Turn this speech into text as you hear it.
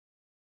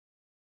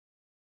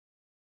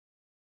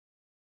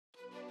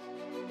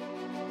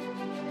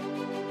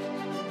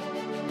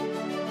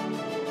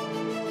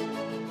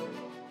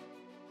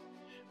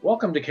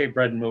Welcome to Cape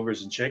Breton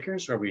Movers and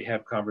Shakers, where we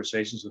have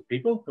conversations with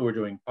people who are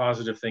doing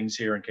positive things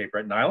here in Cape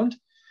Breton Island.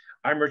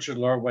 I'm Richard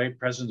Lorway,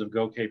 president of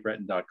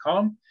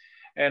goCapeBreton.com,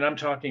 and I'm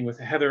talking with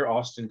Heather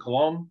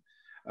Austin-Coulombe,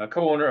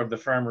 co-owner of the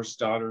Farmer's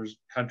Daughters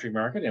Country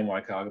Market in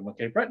Whycocomagh,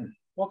 Cape Breton.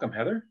 Welcome,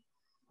 Heather.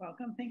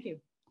 Welcome, thank you.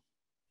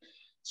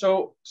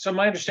 So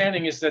my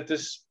understanding is that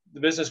the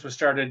business was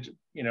started,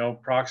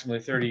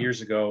 approximately 30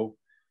 years ago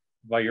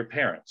by your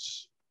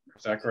parents.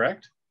 Is that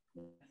correct?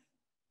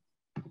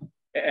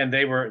 And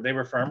they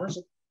were farmers?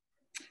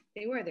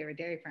 They were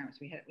dairy farmers.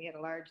 We had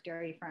a large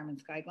dairy farm in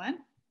Sky Glen.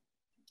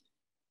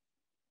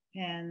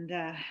 And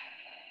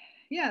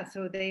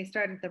so they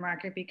started the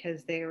market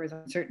because there was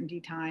uncertain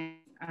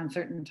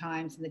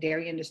times in the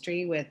dairy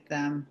industry with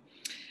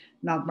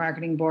Milk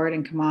Marketing Board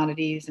and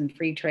commodities and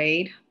free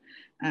trade.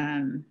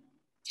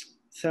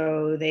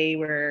 So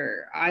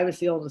I was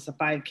the oldest of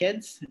 5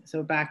 kids.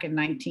 So back in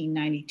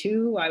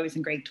 1992, I was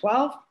in grade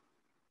 12.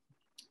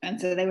 And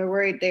so they were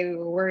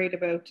worried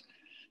about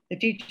the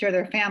future of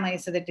their family.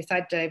 So they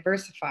decided to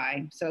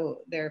diversify.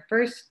 So their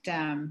first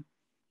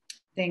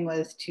thing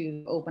was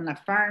to open a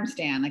farm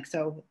stand.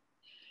 So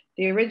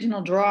the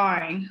original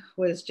drawing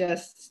was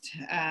just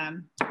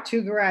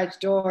 2 garage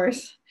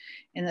doors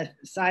in the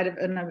side of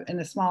in a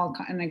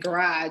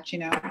garage,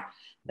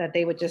 that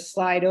they would just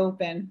slide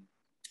open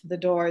the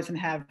doors and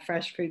have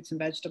fresh fruits and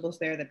vegetables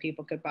there that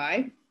people could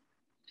buy.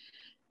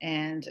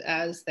 And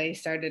as they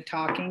started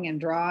talking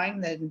and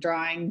drawing, the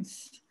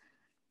drawings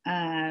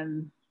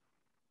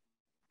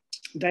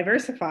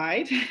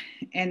diversified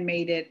and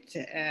made it,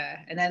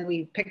 and then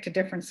we picked a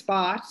different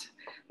spot.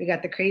 We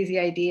got the crazy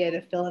idea to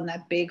fill in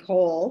that big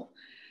hole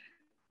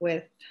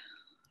with,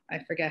 I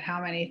forget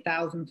how many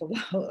thousands of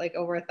like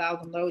over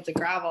 1,000 loads of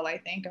gravel, I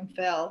think, and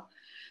fill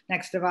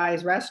next to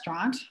Vi's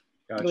restaurant.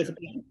 Gotcha.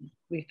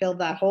 We filled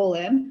that hole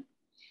in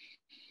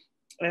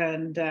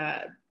and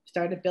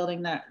started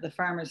building the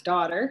Farmer's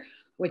Daughter,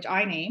 which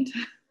I named.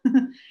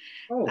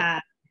 Oh,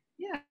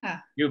 yeah.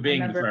 You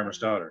being the Farmer's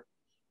Daughter.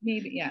 Me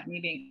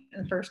being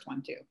the first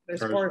one too.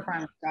 There's 4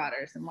 Farmer's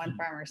Daughters and 1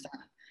 Farmer's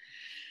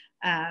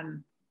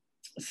Son.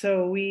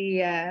 So we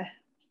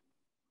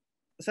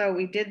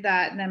did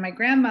that, and then my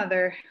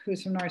grandmother,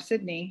 who's from North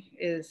Sydney,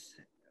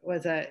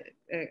 was a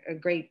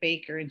great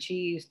baker, and she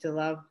used to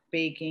love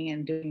baking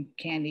and doing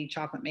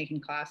chocolate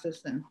making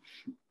classes, and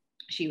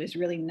she was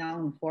really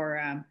known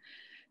for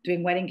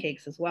doing wedding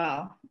cakes as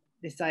well.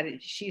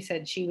 She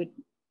said she would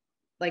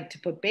like to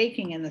put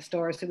baking in the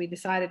store, so we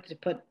decided to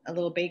put a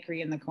little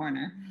bakery in the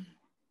corner,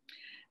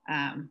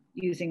 so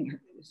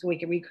we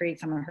could recreate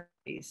some of her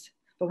recipes.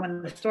 But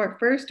when the store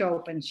first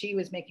opened, she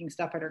was making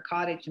stuff at her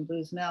cottage in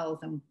Blues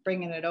Mills and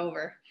bringing it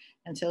over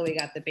until we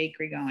got the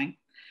bakery going.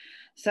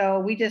 So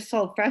we just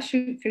sold fresh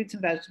fruits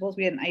and vegetables.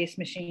 We had an ice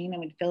machine,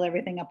 and we'd fill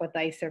everything up with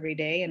ice every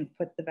day and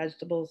put the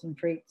vegetables and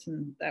fruits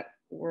and that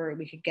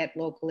we could get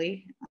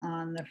locally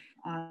on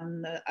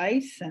the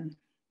ice, and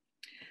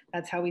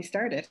that's how we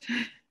started.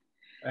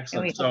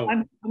 Excellent.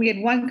 We had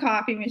 1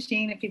 coffee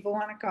machine if people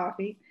wanted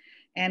coffee,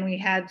 and we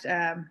had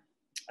a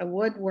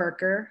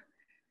woodworker,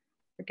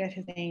 forget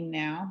his name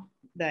now,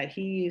 that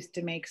he used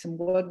to make some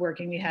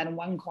woodworking. We had in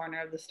one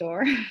corner of the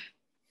store,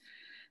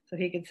 so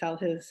he could sell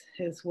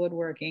his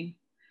woodworking.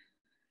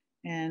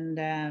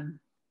 And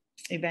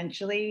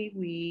eventually,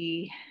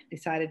 we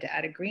decided to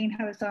add a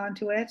greenhouse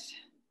onto it,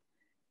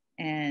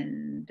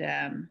 and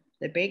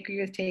the bakery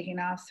was taking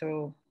off,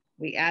 so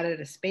we added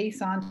a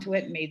space onto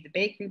it, made the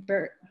bakery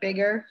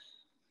bigger.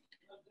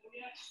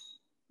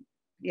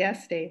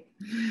 Yes, Dave.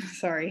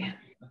 Sorry.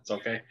 That's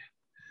okay.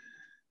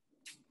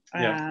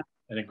 Yeah,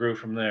 and it grew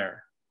from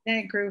there.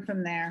 Yeah.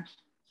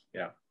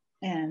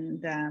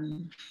 And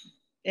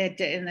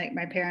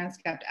my parents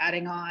kept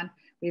adding on.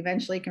 We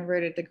eventually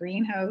converted the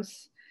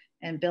greenhouse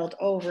and built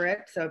over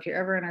it. So if you're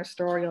ever in our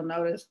store, you'll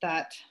notice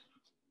that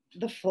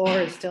the floor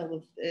is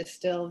still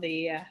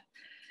the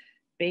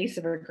base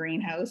of our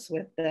greenhouse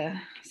with the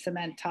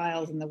cement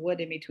tiles and the wood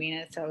in between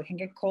it, so it can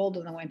get cold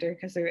in the winter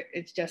because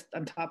it's just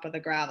on top of the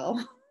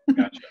gravel.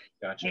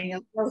 Gotcha. And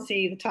you'll still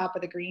see the top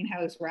of the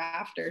greenhouse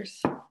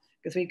rafters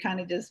because we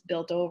kind of just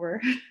built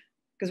over,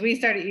 because we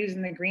started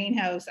using the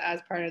greenhouse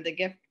as part of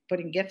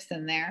putting gifts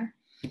in there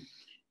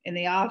in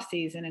the off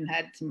season, and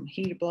had some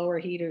blower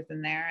heaters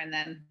in there, and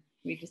then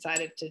we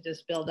decided to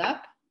just build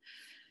up,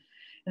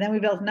 and then we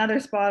built another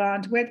spot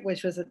onto it,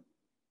 which was a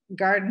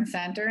garden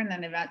center, and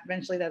then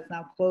eventually that's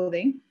now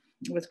clothing.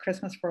 It was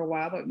Christmas for a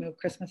while, but we moved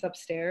Christmas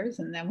upstairs,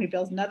 and then we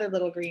built another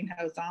little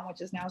greenhouse on,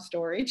 which is now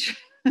storage.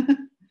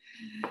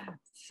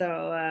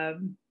 So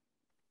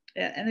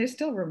and there's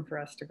still room for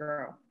us to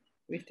grow.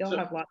 We still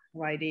have lots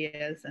of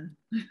ideas.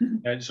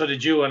 And so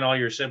did you and all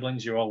your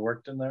siblings, you all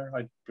worked in there,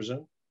 I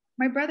presume?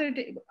 My brother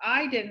did.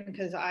 I didn't,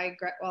 because I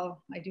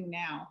do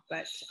now,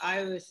 but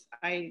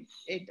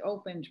it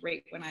opened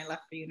right when I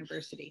left for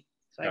university.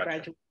 So I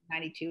graduated in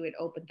 92, it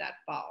opened that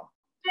fall.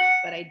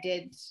 But I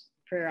did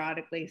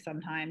periodically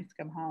sometimes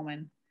come home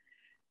and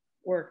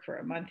work for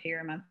a month here,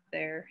 a month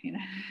there, you know.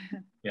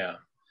 Yeah.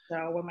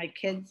 So when my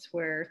kids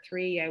were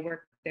 3, I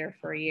worked there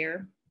for a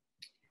year,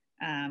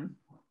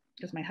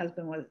 because my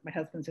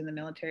husband's in the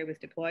military, was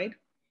deployed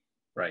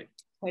Right.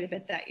 quite a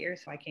bit that year.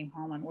 So I came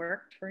home and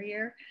worked for a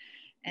year,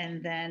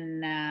 and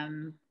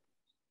then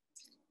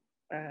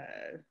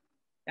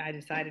I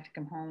decided to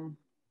come home.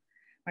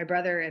 My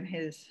brother and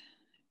his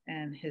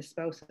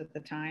spouse at the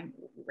time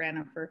ran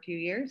up for a few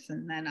years,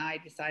 and then I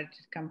decided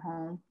to come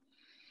home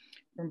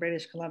from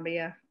British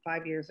Columbia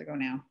 5 years ago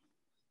now.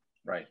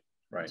 Right.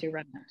 Right. To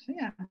run there. So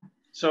yeah.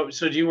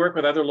 So do you work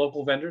with other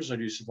local vendors, or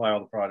do you supply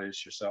all the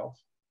produce yourself?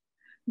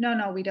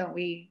 No, we don't.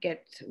 We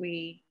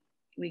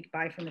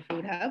buy from the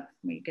food hub.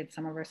 We get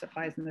some of our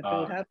supplies in the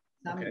food hub.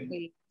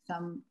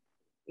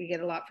 We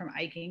get a lot from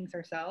Ikings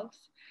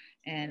ourselves,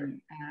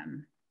 and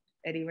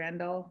Eddie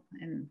Randall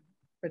and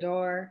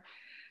Bador,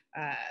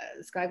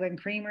 Skyglen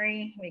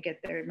Creamery. We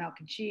get their milk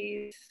and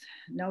cheese,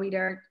 Noe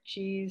Dark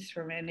cheese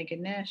from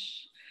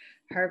Antigonish,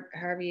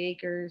 Harvey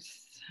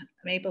Acres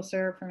maple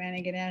syrup from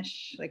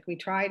Antigonish. Like, we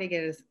try to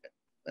get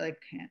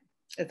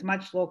as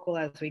much local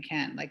as we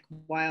can. Like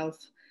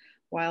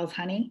Wiles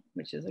honey,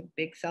 which is a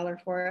big seller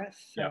for us.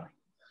 So,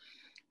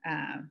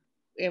 yeah.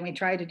 And we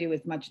try to do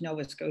as much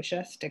Nova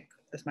Scotia, stick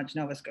as much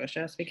Nova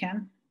Scotia as we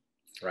can.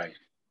 Right.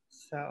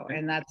 So,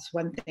 and that's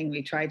one thing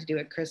we try to do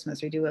at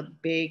Christmas. We do a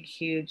big,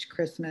 huge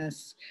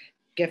Christmas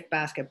gift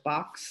basket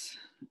box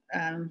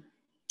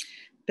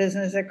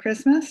business at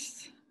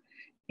Christmas.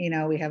 You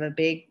know, we have a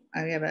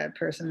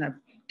person that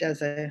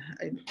does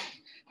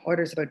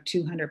orders about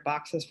 200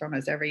 boxes from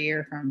us every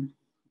year from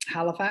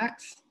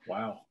Halifax.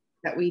 Wow.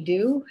 That we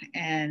do,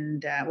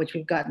 and which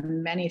we've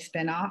gotten many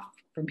spin-off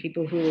from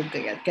people who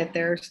get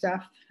their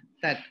stuff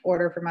that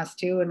order from us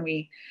too. And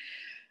the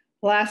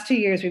last 2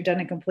 years we've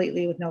done it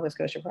completely with Nova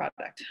Scotia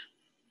product,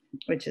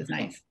 which is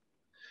nice.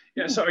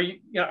 Yeah. So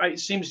it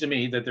seems to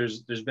me that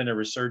there's been a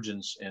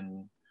resurgence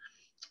in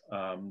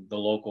the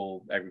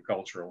local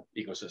agricultural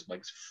ecosystem,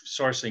 like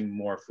sourcing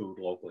more food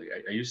locally.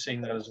 Are you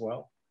seeing that as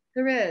well?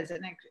 There is,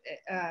 and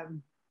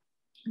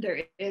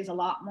there is a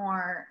lot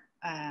more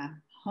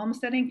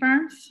homesteading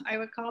farms, I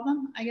would call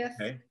them, I guess.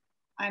 Okay.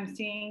 I'm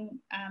seeing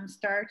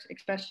start,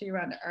 especially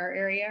around our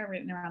area,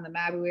 written around the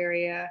Mabu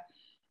area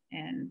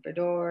and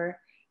Bador,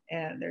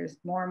 and there's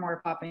more and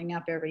more popping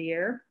up every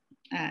year.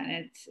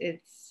 And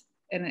it's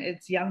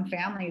young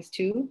families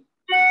too,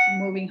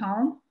 moving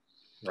home.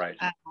 Right.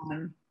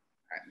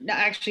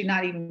 Actually,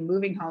 not even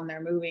moving home;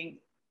 they're moving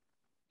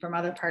from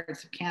other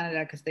parts of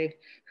Canada because they've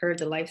heard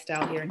the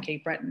lifestyle here in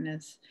Cape Breton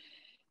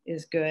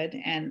is good,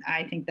 and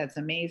I think that's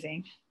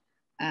amazing.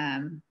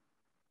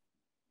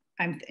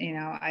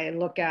 I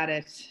look at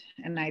it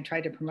and I try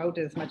to promote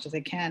it as much as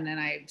I can. And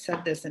I've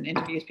said this in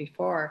interviews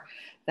before,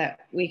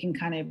 that we can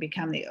kind of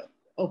become the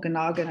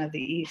Okanagan of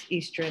the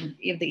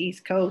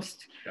East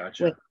Coast.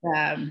 Gotcha. With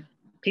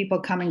people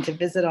coming to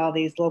visit all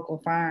these local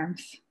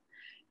farms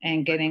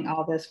and getting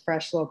all this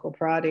fresh local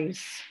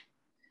produce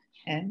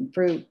and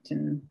fruit.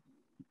 And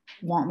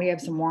we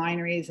have some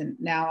wineries, and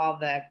now all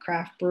the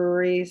craft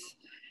breweries,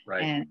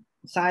 right, and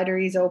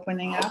cideries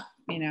opening up,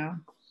 you know.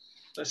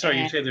 So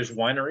you say there's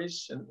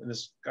wineries in the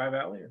Sky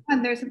Valley? Or?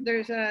 And there's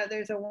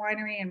a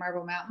winery in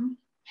Marble Mountain.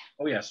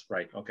 Oh yes,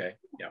 right. Okay.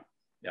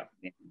 Yeah.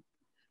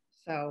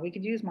 So we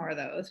could use more of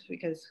those,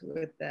 because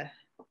with the,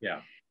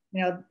 yeah,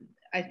 you know,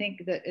 I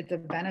think that it's a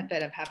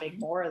benefit of having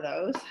more of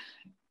those.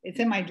 It's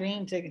in my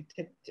dream to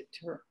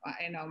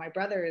I know my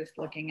brother is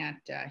looking at,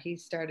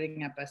 he's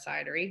starting up a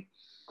cidery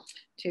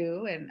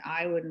too, and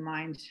I wouldn't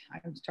mind.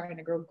 I'm trying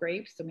to grow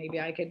grapes, so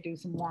maybe I could do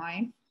some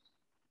wine.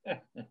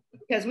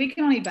 Because we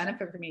can only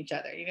benefit from each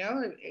other, you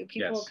know.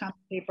 People come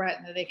to Cape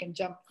Breton, they can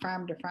jump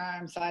farm to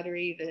farm,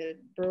 cidery to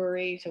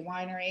brewery to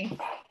winery.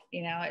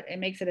 You know, it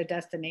makes it a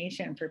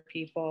destination for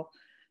people.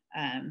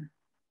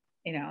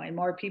 You know, and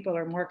more people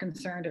are more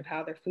concerned of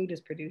how their food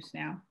is produced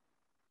now.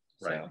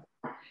 Right.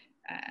 So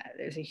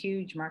there's a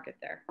huge market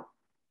there.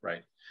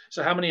 Right.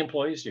 So how many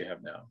employees do you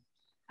have now?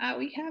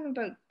 We have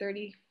about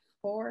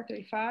 34,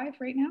 35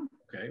 right now.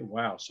 Okay.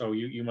 Wow. So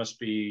you must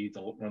be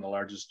one of the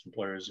largest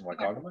employers in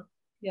Whycocomagh?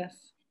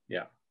 Yes.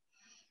 Yeah.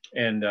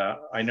 And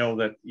I know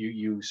that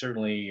you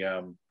certainly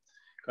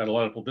got a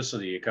lot of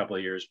publicity a couple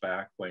of years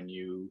back when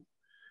you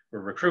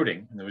were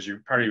recruiting, and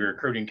part of your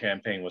recruiting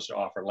campaign was to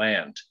offer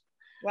land.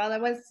 Well,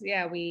 it was,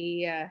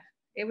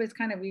 it was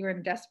kind of, we were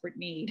in desperate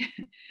need.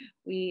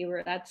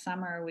 That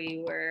summer,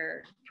 we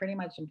were pretty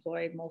much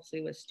employed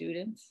mostly with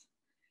students.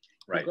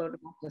 Right. We go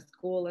to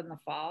school in the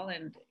fall,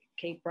 and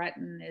Cape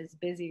Breton is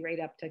busy right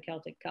up to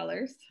Celtic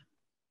Colors.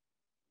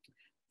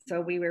 So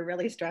we were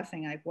really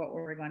stressing like what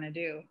were we going to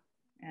do,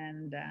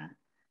 and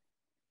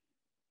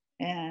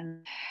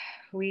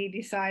we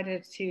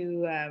decided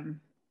to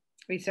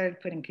we started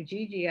putting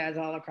Kijiji ads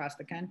all across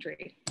the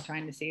country,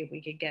 trying to see if we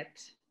could get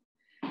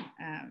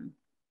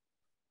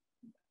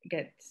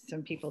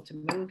some people to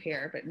move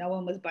here, but no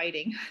one was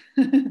biting.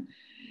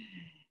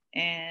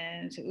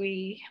 And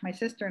my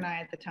sister and I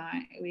at the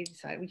time, we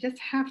decided we just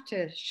have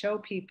to show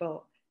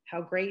people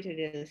how great it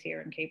is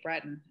here in Cape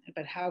Breton.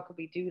 But how could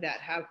we do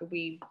that? How could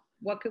we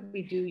what could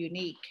we do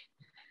unique?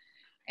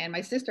 And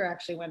my sister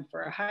actually went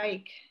for a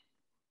hike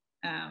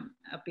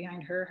up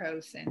behind her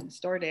house in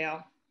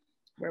Stordale,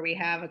 where we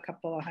have a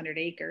couple of 100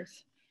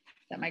 acres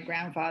that my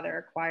grandfather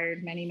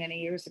acquired many,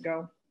 many years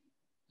ago.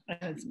 And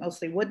it's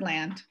mostly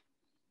woodland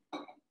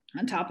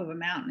on top of a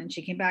mountain. And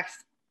she came back,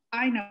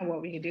 I know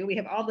what we could do. We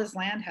have all this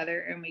land,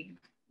 Heather, and we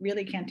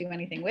really can't do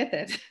anything with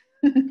it.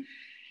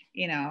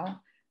 You know,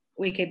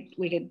 we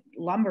could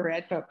lumber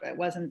it, but it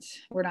wasn't,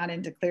 we're not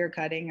into clear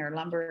cutting or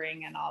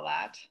lumbering and all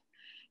that.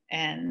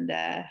 And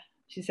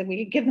she said,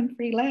 we could give them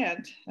free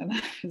land. And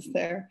I was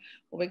there,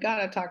 well, we got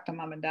to talk to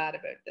mom and dad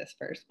about this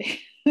first.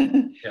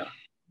 Yeah.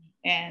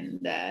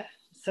 And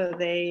so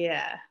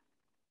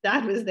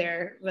dad was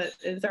there, but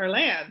it's our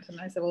land. And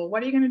I said, well,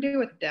 what are you going to do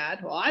with it,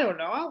 Dad? Well, I don't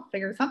know. I'll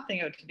figure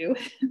something out to do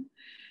with it. And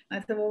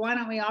I said, well, why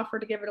don't we offer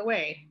to give it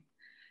away?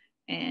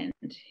 And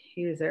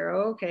he was there,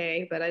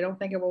 okay, but I don't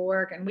think it will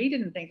work. And we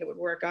didn't think it would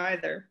work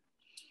either.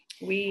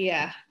 We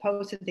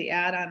posted the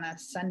ad on a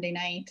Sunday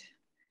night.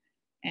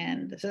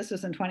 And this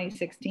was in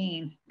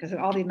 2016, because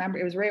all the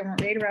memories, it was right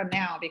around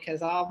now,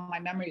 because all my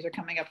memories are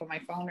coming up on my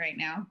phone right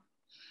now.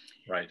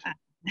 Right.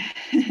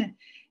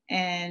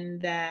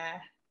 And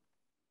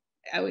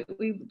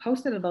we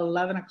posted at about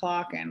 11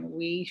 o'clock, and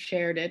we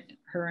shared it,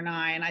 her and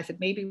I said,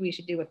 maybe we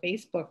should do a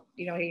Facebook,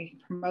 you know, he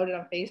promoted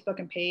on Facebook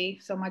and pay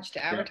so much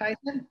to advertise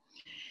it.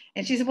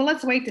 And she said, well,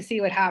 let's wait to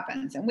see what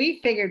happens. And we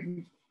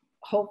figured,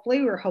 hopefully,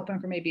 we were hoping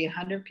for maybe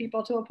 100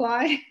 people to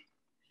apply.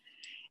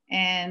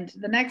 And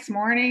the next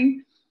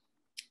morning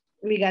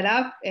we got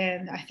up,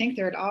 and I think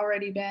there had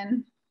already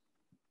been,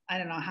 I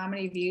don't know how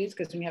many views,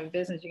 because when you have a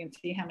business, you can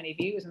see how many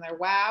views, and they're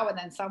wow. And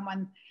then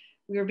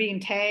we were being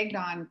tagged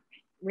on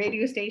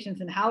radio stations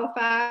in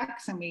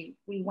Halifax, and we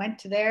went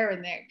to there,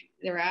 and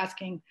they were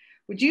asking,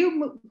 would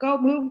you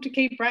move to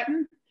Cape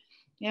Breton,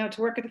 you know,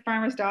 to work at the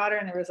farmer's daughter?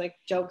 And there was like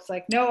jokes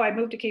like, no, I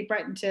moved to Cape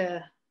Breton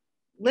to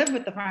live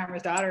with the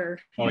farmer's daughter,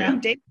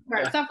 date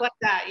stuff like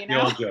that, you know.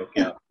 The old joke,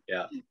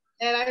 yeah.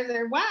 And I was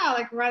there, wow,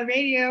 like we're on the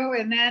radio.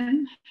 And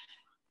then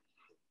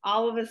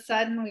all of a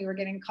sudden we were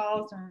getting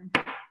calls from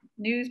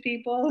news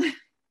people.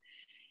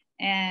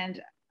 And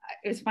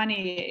it was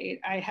funny,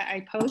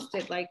 I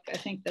posted, like, I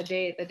think the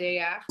day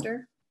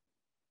after,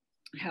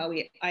 how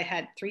I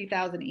had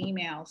 3,000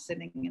 emails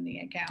sitting in the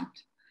account.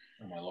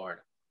 Oh my Lord.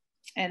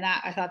 And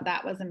I thought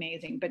that was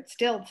amazing. But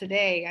still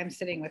today I'm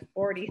sitting with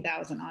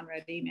 40,000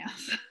 unread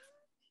emails.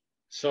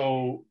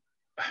 So,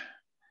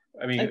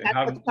 I mean,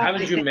 how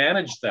did you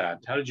manage that?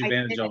 How did you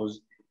manage all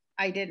those?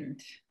 I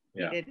didn't.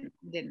 Yeah.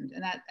 Didn't.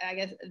 And that, I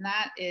guess, and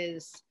that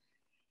is,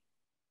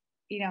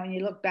 you know, when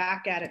you look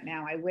back at it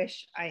now, I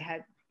wish I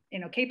had, you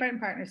know, Cape Breton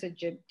Partners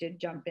did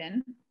jump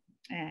in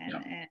and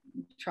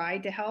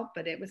tried to help,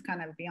 but it was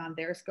kind of beyond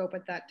their scope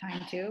at that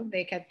time too.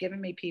 They kept giving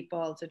me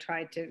people to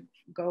try to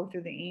go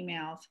through the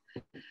emails.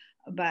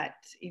 But,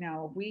 you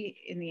know,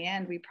 in the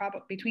end, we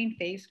probably, between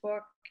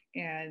Facebook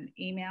and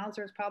emails,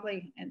 there's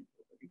probably, and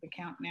the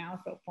count now is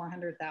about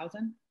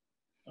 400,000.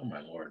 Oh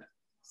my Lord.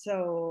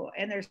 So,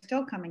 and they're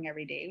still coming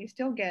every day. We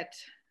still get,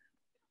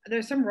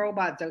 there's some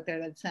robots out there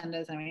that send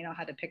us, and we know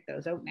how to pick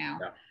those out now.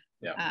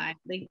 Yeah. I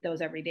link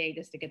those every day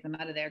just to get them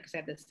out of there, because I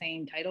have the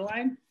same title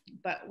line.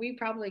 But we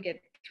probably get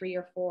 3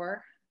 or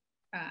 4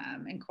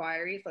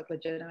 inquiries, like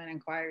legitimate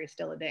inquiries,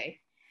 still a day.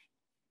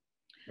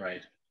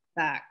 Right.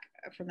 Back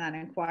from that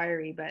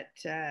inquiry, but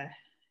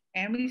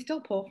and we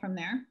still pull from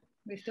there.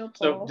 We still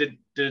pull. So did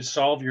it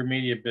solve your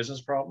media business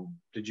problem?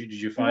 Did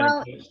you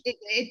find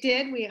it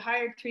did. We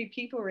hired 3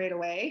 people right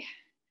away,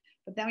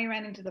 but then we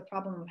ran into the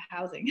problem of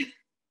housing.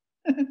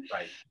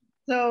 Right.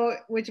 So,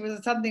 which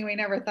was something we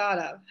never thought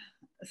of.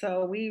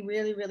 So we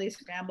really, really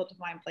scrambled to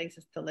find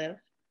places to live,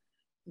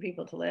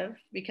 people to live,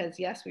 because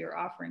yes, we were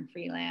offering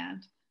free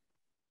land,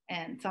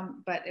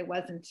 but it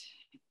wasn't,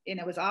 and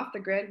it was off the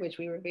grid, which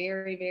we were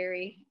very,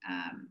 very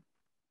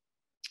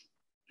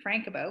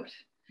frank about.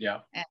 Yeah.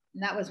 And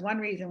that was one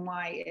reason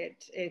why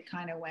it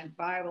kind of went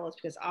viral, is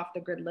because Off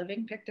the Grid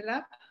Living picked it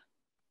up.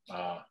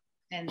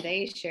 And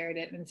they shared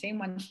it. And the same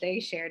ones they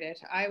shared it.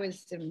 I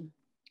was in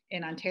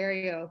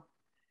Ontario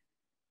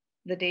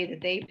the day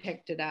that they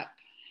picked it up.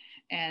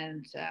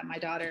 And my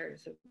daughter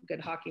is a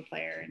good hockey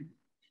player, and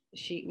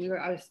she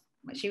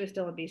was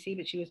still in BC,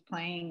 but she was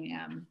playing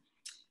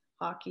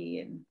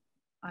hockey in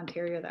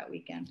Ontario that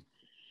weekend.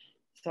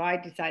 So I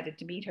decided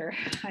to meet her.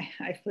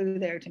 I flew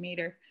there to meet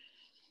her,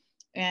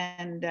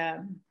 and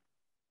I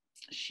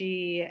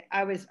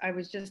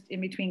was just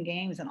in between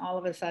games, and all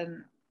of a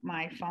sudden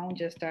my phone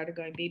just started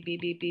going beep,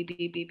 beep, beep, beep,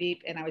 beep, beep,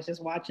 beep, and I was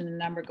just watching the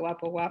number go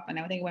up, and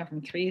I think it went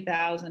from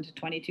 3,000 to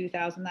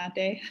 22,000 that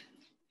day.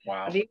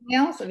 Wow. Of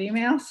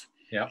emails.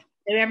 Yeah.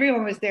 And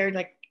everyone was there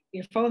like,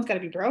 your phone's got to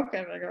be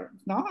broken. I go,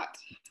 it's not.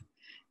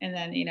 And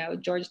then, you know,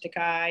 George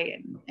Takei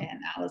and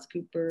Alice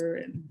Cooper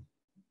and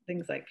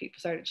things, like, people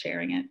started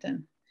sharing it.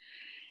 And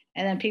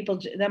then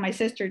my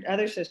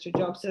other sister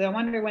joked, so I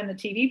wonder when the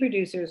TV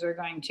producers are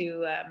going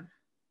to,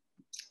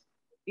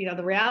 you know,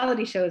 the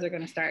reality shows are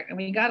going to start. And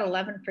we got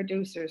 11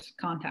 producers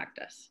contact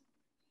us.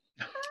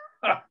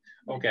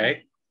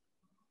 Okay.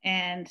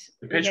 And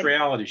the pitch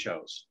reality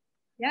shows.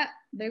 Yeah,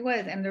 there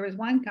was. And there was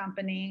one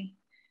company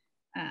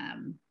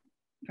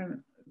from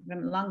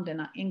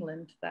London,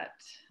 England, that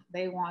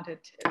they wanted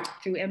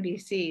through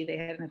NBC. They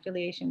had an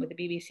affiliation with the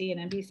BBC,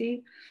 and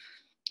NBC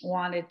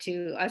wanted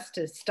us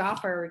to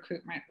stop our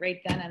recruitment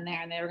right then and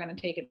there, and they were going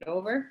to take it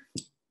over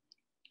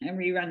and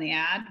rerun the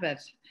ad. But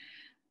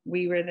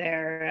we were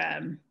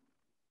there.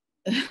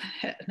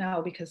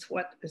 No, because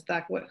what is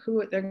that?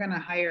 Who they're going to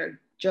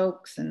hire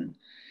jokes, and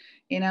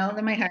they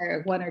might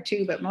hire one or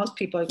two, but most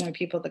people are going to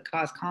be people that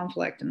cause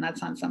conflict, and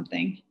that's not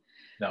something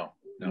no.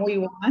 we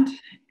want.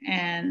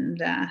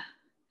 And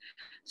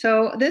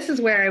so this is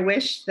where I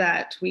wish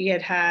that we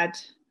had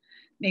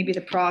maybe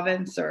the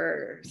province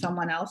or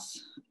someone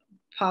else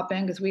pop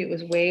in, because it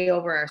was way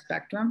over our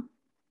spectrum.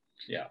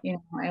 Yeah.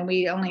 And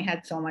we only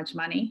had so much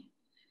money,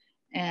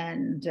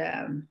 and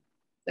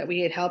that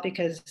we had help,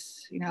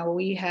 because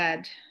we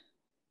had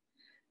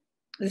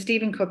the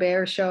Stephen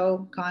Colbert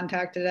show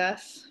contacted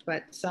us,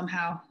 but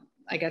somehow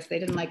I guess they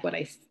didn't like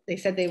they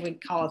said they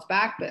would call us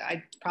back, but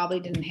I probably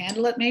didn't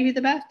handle it maybe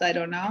the best. I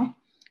don't know.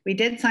 We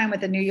did sign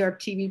with a New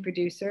York TV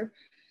producer,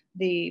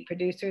 the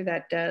producer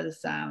that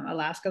does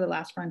Alaska, The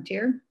Last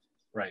Frontier.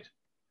 Right.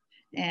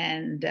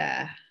 And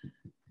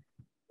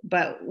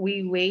but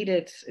we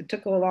waited. It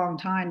took a long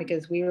time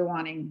because we were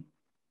wanting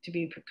to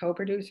be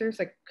co-producers,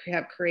 like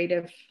have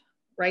creative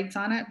rights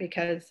on it,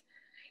 because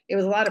it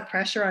was a lot of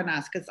pressure on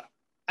us, because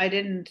I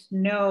didn't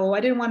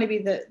want to be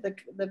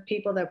the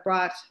people that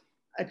brought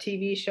a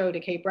TV show to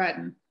Cape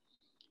Breton,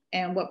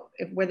 and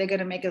were they going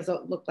to make us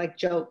look like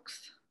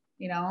jokes,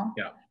 Yeah.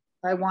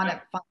 I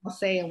wanted final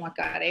say in what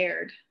got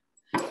aired.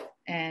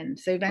 And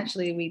so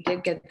eventually we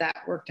did get that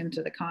worked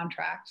into the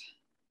contract.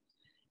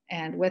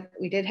 And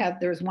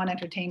there was one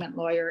entertainment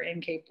lawyer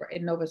in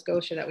Nova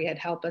Scotia that we had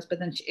help us, but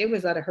then it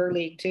was out of her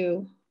league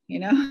too,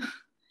 Yeah,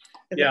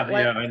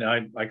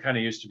 and I kind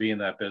of used to be in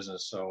that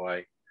business, so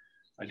I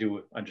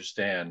do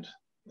understand.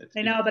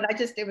 I know, but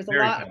it was a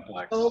lot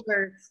complex.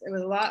 It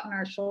was a lot on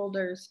our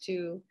shoulders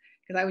too,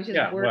 because I was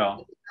just worried. I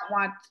don't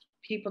want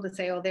people to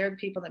say, "Oh, they're the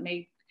people that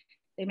make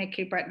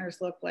Cape Bretoners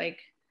look like."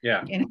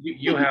 Yeah,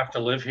 you have to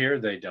live here.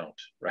 They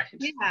don't, right?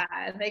 Yeah,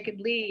 and they could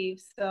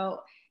leave.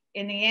 So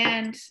in the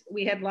end,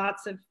 we had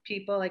lots of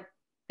people, like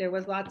there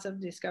was lots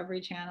of Discovery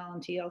Channel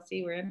and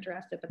TLC were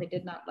interested, but they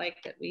did not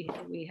like that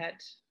we had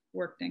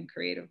worked in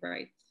creative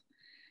rights.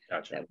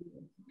 Gotcha.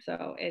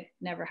 So it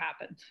never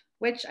happened,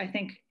 which I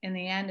think in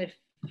the end, if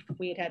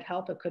we had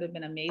help, it could have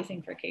been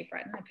amazing for Cape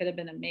Breton. It could have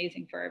been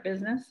amazing for our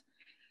business,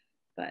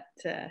 but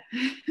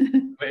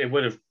it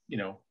would have,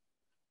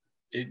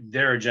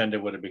 their agenda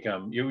would have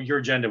become, your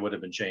agenda would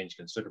have been changed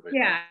considerably.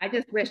 Yeah, I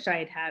just wish I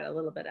had had a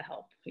little bit of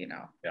help,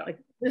 Yeah. Like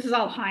this is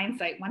all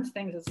hindsight. Once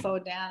things have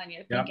slowed down and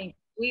you're thinking,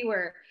 we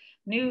were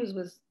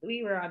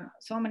on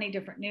so many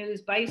different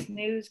news. Vice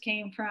News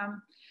came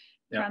from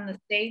the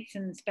States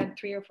and spent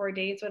 3 or 4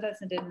 days with us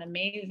and did an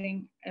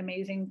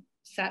amazing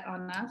set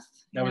on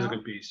us. That was a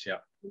good piece. Yeah.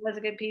 It was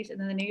a good piece. And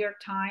then the New York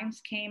Times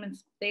came, and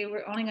they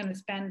were only going to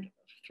spend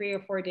 3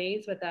 or 4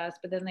 days with us,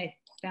 but then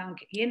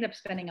he ended up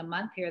spending a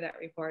month here, that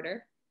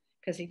reporter,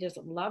 because he just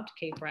loved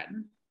Cape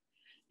Breton.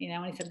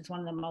 And he said it's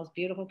one of the most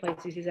beautiful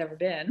places he's ever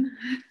been.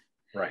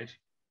 Right.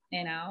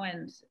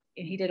 And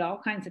he did all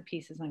kinds of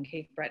pieces on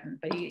Cape Breton,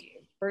 but he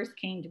first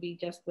came to be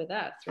just with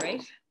us,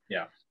 right?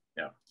 Yeah.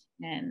 Yeah.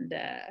 And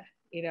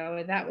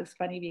and that was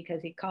funny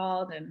because he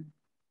called and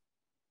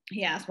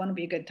he asked when would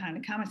be a good time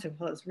to come. I said,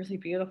 well, it's really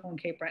beautiful in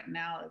Cape Breton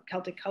now.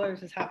 Celtic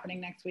Colors is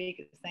happening next week.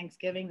 It's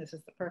Thanksgiving. This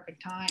is the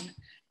perfect time.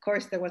 Of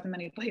course, there wasn't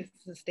many places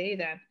to stay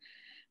then,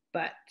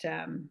 but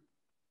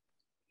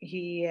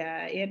he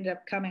ended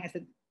up coming. I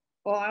said,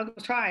 well, I'll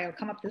try. I'll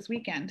come up this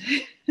weekend.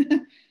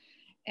 And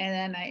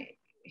then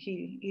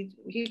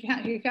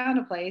he found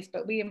a place,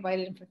 but we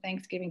invited him for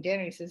Thanksgiving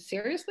dinner. He says,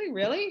 seriously,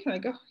 really? And I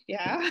go,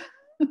 yeah.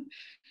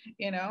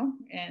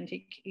 And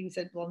he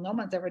said, well, no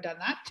one's ever done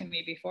that to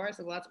me before. I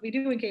said, well, that's what we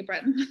do in Cape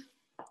Breton.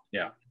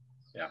 Yeah.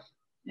 Yeah.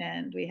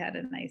 And we had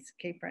a nice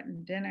Cape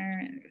Breton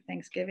dinner and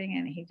Thanksgiving,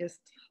 and he just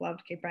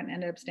loved Cape Breton.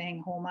 Ended up staying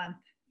a whole month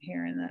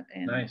here in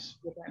nice.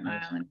 Cape Breton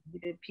Island. We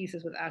did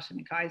pieces with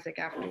Ashley McIsaac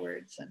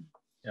afterwards. And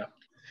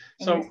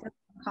so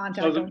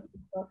contact.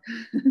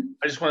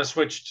 I just want to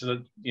switch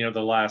to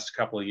the last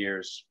couple of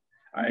years.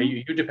 Are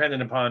you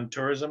dependent upon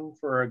tourism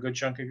for a good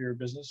chunk of your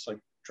business, like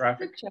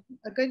traffic?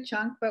 A good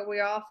chunk, but we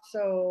are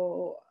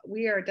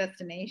a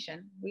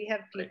destination. We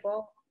have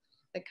people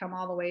that come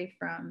all the way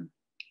from.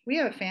 We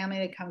have a family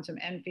that comes from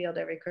Enfield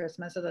every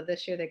Christmas, although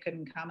this year they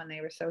couldn't come and they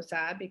were so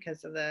sad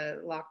because of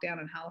the lockdown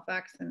in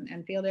Halifax and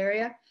Enfield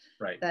area.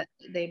 Right. That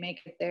they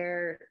make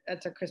it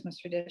that's a Christmas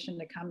tradition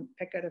to come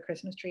pick out a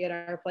Christmas tree at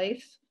our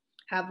place,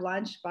 have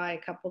lunch, buy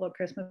a couple of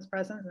Christmas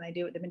presents, and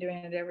they've been doing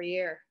it every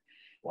year.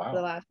 Wow. For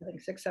the last, I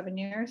think, 6-7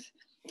 years.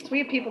 So we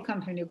have people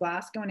come from New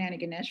Glasgow and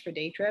Antigonish for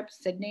day trips,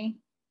 Sydney,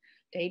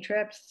 day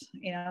trips,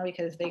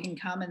 because they can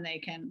come and they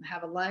can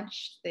have a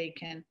lunch, they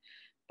can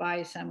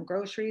buy some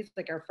groceries,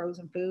 like our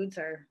frozen foods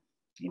are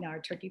our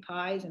turkey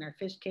pies and our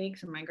fish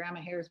cakes and my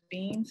grandma Hare's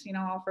beans,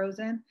 all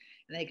frozen,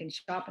 and they can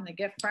shop in the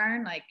gift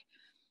barn. Like,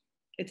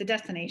 it's a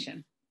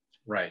destination.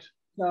 Right.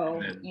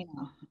 So,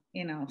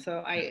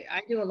 so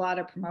I do a lot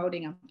of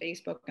promoting on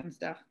Facebook and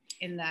stuff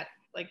in that,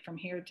 like from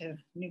here to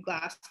New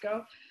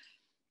Glasgow,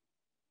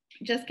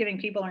 just giving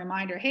people a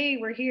reminder, hey,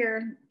 we're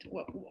here,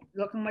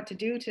 looking what to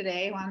do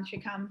today. Why don't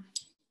you come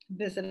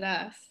visit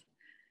us?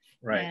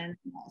 Right. And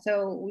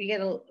so we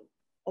get a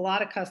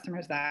lot of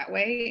customers that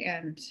way.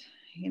 And,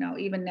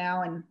 even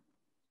now in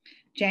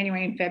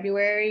January and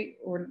February,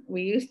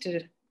 we used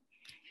to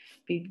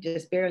be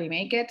just barely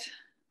make it.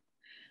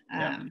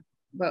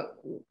 But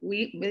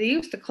we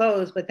used to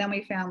close, but then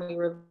we found we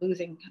were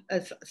losing,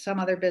 as some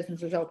other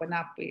businesses open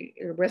up, we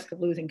are at risk of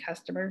losing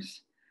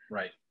customers.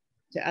 Right.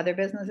 To other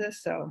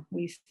businesses. So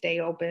we stay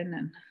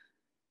open,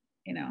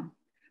 and,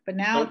 but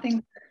now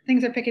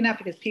things are picking up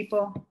because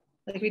people,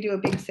 like, we do a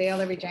big sale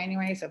every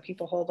January. So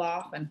people hold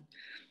off and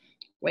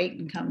wait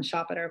and come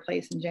shop at our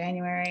place in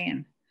January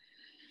and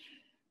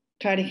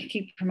try to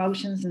keep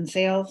promotions and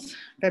sales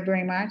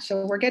February, March.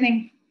 So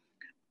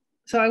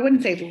so I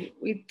wouldn't say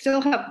we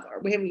have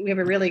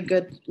a really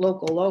good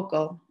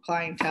local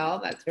clientele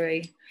that's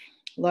very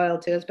loyal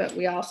to us, but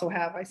we also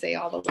have, I say,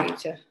 all the way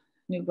to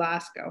New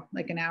Glasgow,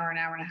 like an hour and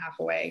a half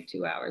away,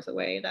 2 hours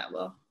away. That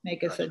will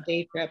make us a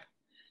day trip.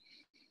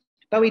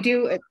 But we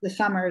do, the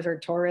summers are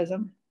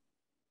tourism,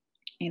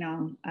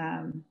 quite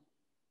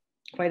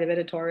a bit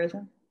of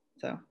tourism.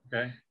 So,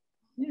 okay.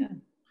 Yeah.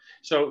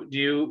 So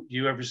do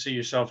you ever see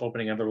yourself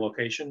opening another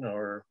location,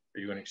 or are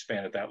you going to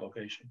expand at that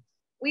location?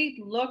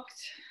 We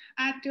looked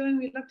at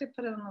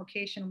put it on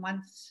location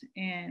once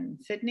in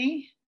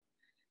Sydney.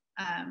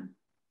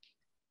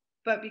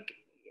 But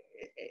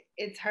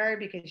it's hard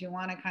because you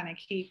want to kind of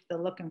keep the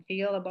look and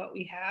feel of what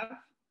we have.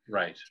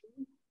 Right.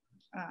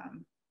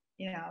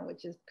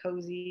 Which is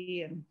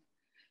cozy and,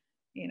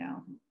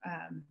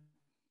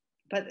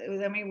 but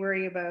then we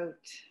worry about,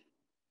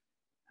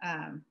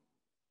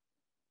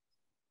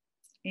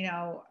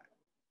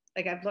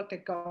 like I've looked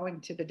at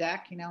going to the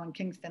deck, when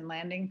Kingston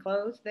Landing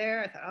closed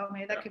there. I thought, oh,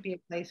 maybe that could be a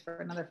place for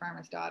another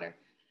farmer's daughter.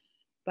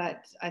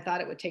 But I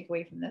thought it would take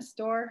away from this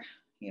store,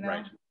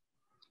 Right.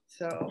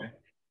 So, okay.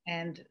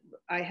 And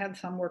I had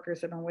some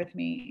workers that have been with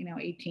me,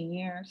 18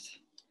 years.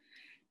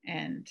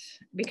 And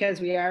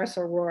because we are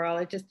so rural,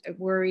 it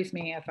worries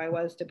me if I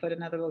was to put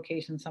another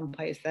location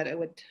someplace that it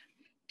would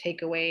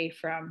take away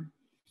from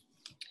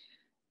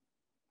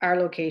our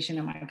location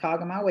in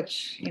Whycocomagh,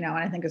 which, and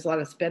I think there's a lot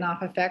of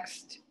spin-off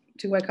effects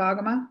to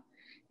Whycocomagh.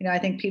 I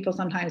think people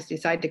sometimes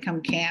decide to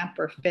come camp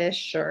or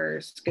fish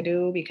or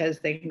skidoo because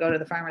they can go to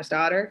the farmer's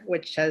daughter,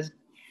 which has,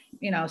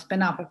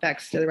 spin-off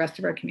effects to the rest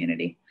of our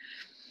community.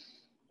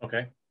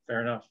 Okay,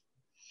 fair enough.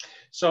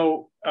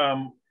 So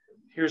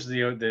here's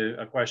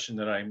a question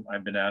that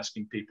I've been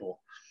asking people,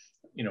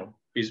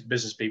 these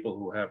business people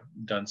who have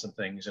done some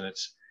things, and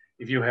it's,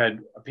 if you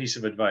had a piece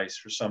of advice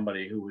for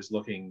somebody who was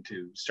looking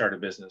to start a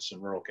business in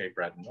rural Cape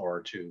Breton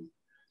or to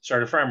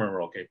start a farm in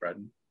rural Cape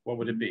Breton, what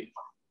would it be?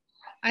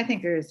 I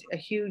think there's a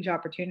huge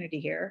opportunity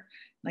here.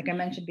 Like I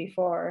mentioned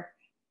before,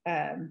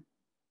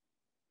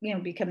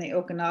 become the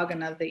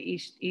Okanagan of the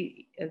East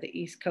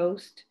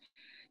Coast.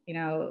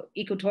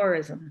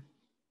 Ecotourism.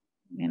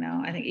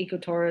 I think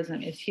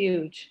ecotourism is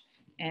huge.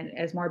 And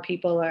as more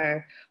people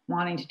are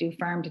wanting to do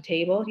farm to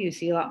table, you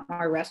see a lot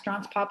more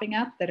restaurants popping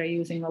up that are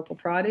using local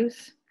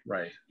produce.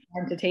 Right.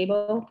 Farm to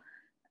table.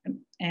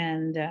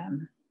 And,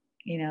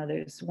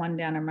 there's one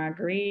down in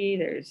Marguerite,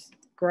 there's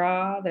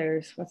Gras,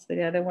 there's, what's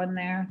the other one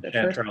there?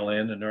 Chanterelle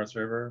Inn in North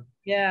River.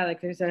 Yeah,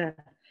 like there's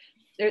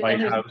White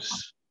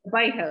House.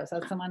 White House,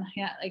 that's someone,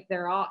 yeah, like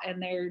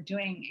they're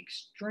doing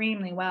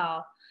extremely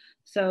well.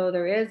 So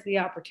there is the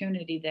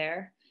opportunity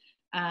there.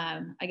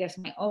 I guess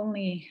my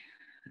only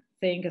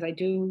thing, because I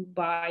do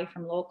buy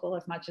from local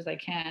as much as I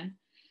can,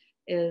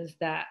 is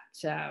that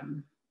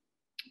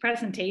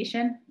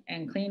presentation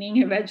and cleaning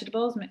your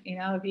vegetables.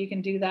 If you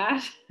can do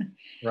that,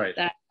 right,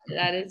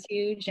 that is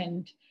huge.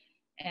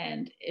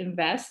 And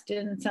invest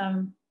in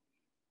some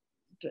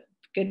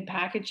good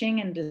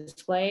packaging and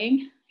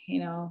displaying.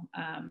 Yeah.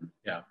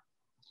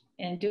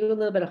 And do a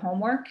little bit of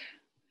homework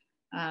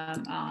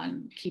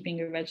on keeping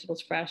your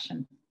vegetables fresh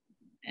and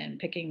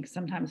picking.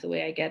 Sometimes the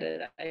way I get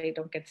it, I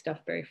don't get stuff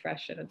very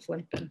fresh and it's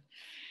limp, and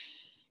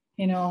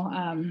you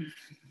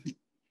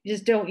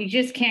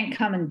just can't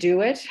come and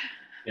do it.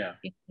 Yeah.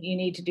 You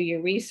need to do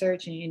your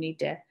research, and you need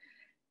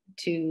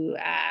to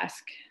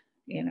ask,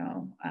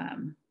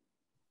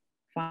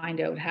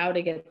 find out how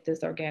to get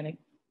this organic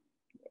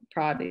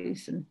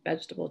produce and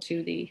vegetable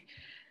to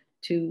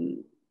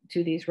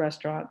these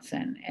restaurants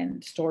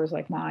and stores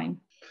like mine.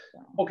 So.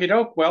 Okay,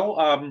 doke.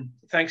 Well,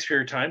 thanks for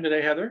your time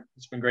today, Heather.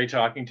 It's been great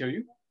talking to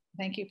you.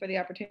 Thank you for the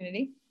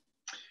opportunity.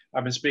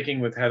 I've been speaking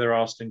with Heather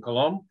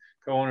Austin-Coulombe,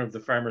 co-owner of the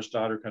Farmer's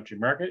Daughter Country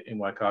Market in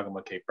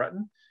Whycocomagh, Cape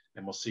Breton,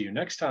 and we'll see you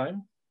next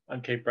time on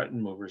Cape Breton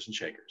Movers and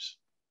Shakers.